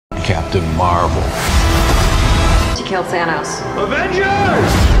Captain Marvel. She killed Thanos.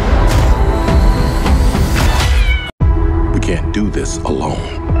 Avengers! We can't do this alone.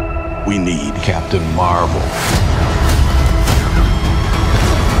 We need Captain Marvel.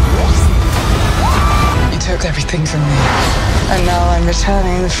 You took everything from me, and now I'm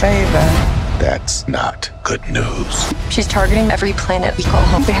returning the favor. That's not good news. She's targeting every planet we call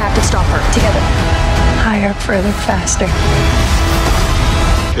home. We have to stop her together. Higher, further, faster.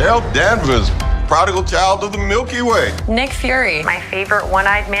 Carol Danvers, prodigal child of the Milky Way. Nick Fury, my favorite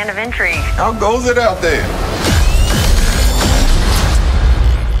one-eyed man of intrigue. How goes it out there?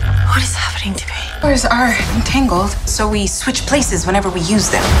 What is happening to me? Ours are entangled, so we switch places whenever we use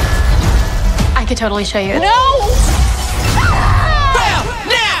them. I could totally show you. No!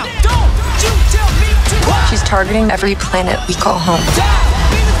 She's targeting every planet we call home.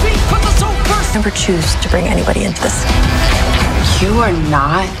 Never choose to bring anybody into this. You are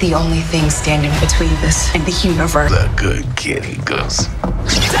not the only thing standing between this and the universe. The good kitty goes. Oh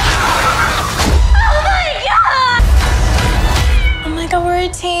my god, we're a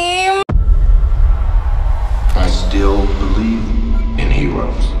team. I still believe in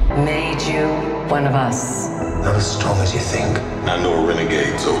heroes. Made you one of us. Not as strong as you think. I know a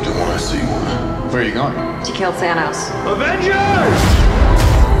renegade soldier when I see one. Where are you going? She killed Thanos. Avengers!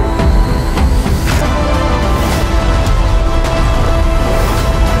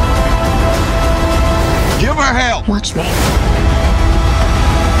 Give her hell! Watch me.